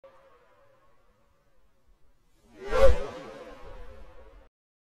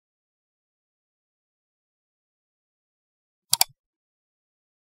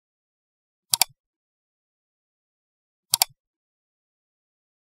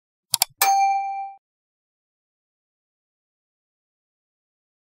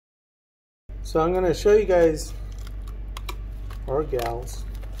So I'm going to show you guys, or gals,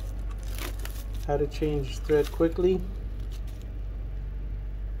 how to change thread quickly.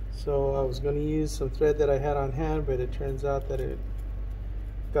 So I was going to use some thread that I had on hand, but it turns out that it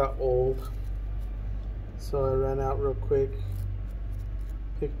got old. So I ran out real quick,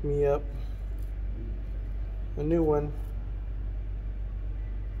 picked me up a new one.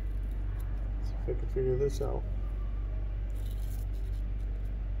 See if I can figure this out.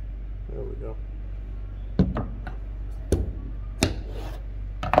 There we go.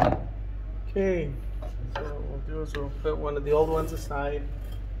 Okay, so what we'll do is we'll put one of the old ones aside.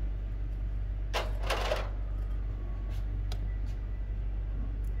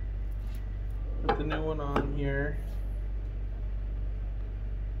 Put the new one on here.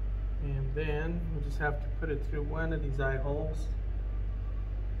 And then we'll just have to put it through one of these eye holes.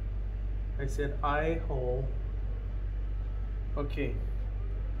 I said eye hole. Okay.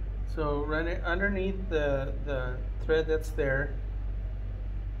 So run it underneath the thread that's there,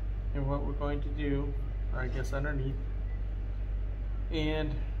 and what we're going to do, or I guess underneath,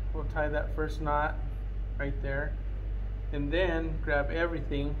 and we'll tie that first knot right there, and then grab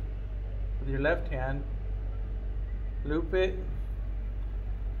everything with your left hand, loop it,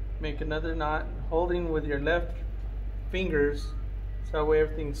 make another knot, holding with your left fingers, so that way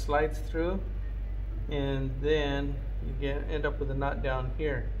everything slides through, and then you end up with a knot down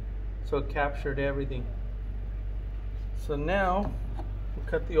here. So it captured everything. So now we'll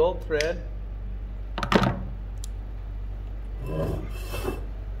cut the old thread.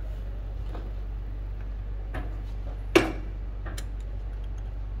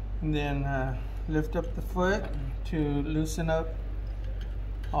 And then lift up the foot to loosen up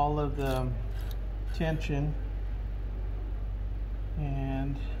all of the tension,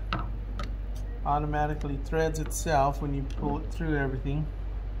 and automatically threads itself when you pull it through everything.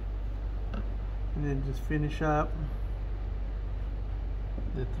 And then just finish up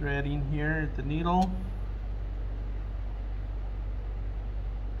the threading here at the needle.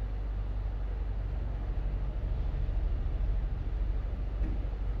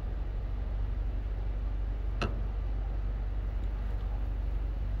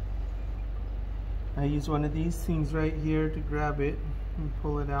 I use one of these things right here to grab it and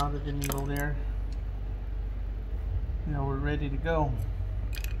pull it out of the needle there. Now we're ready to go.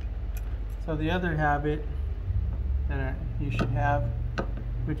 So the other habit that you should have,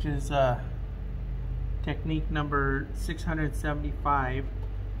 which is technique number 675,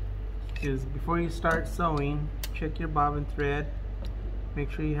 is before you start sewing, check your bobbin thread.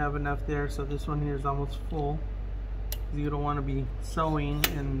 Make sure you have enough there. So this one here is almost full. You don't want to be sewing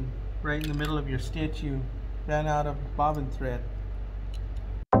and right in the middle of your stitch you ran out of bobbin thread.